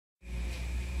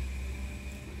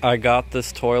I got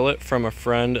this toilet from a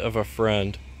friend of a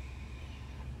friend.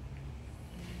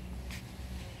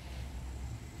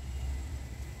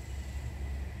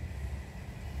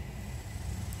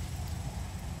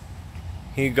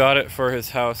 He got it for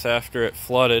his house after it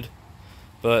flooded,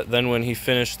 but then when he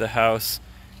finished the house,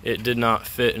 it did not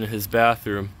fit in his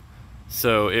bathroom.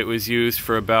 So it was used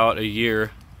for about a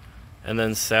year and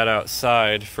then sat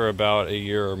outside for about a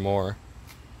year or more,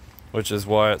 which is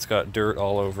why it's got dirt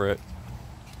all over it.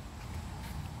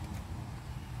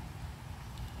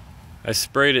 I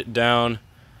sprayed it down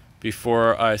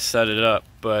before I set it up,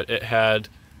 but it had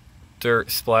dirt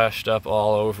splashed up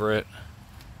all over it.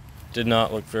 Did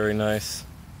not look very nice.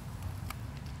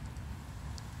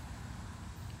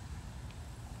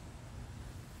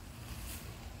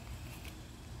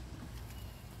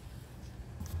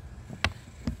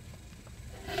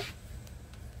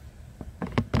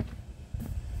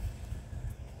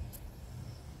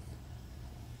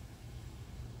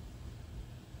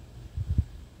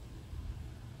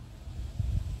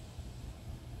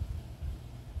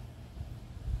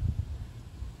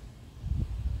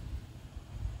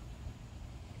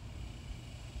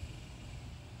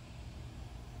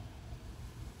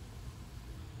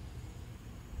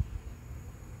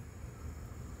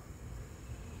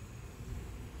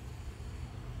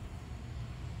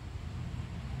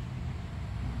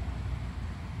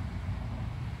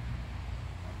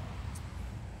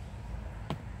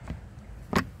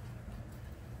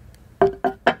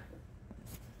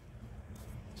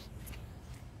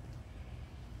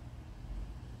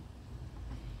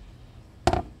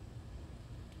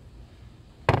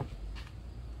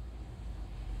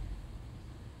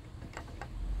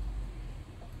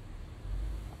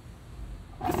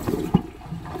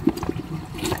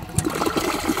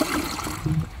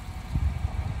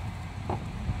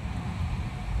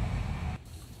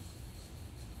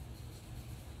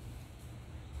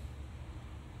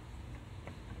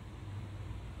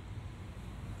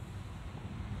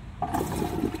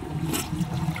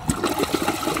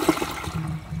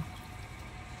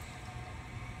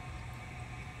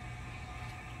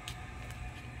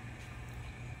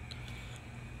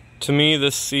 To me,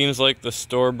 this seems like the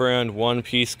store brand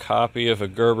one-piece copy of a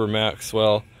Gerber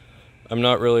Maxwell. I'm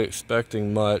not really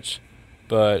expecting much,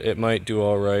 but it might do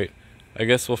alright. I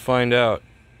guess we'll find out.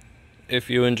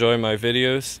 If you enjoy my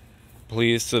videos,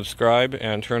 please subscribe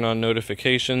and turn on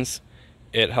notifications.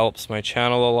 It helps my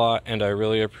channel a lot and I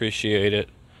really appreciate it.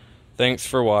 Thanks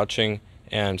for watching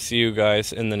and see you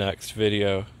guys in the next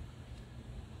video.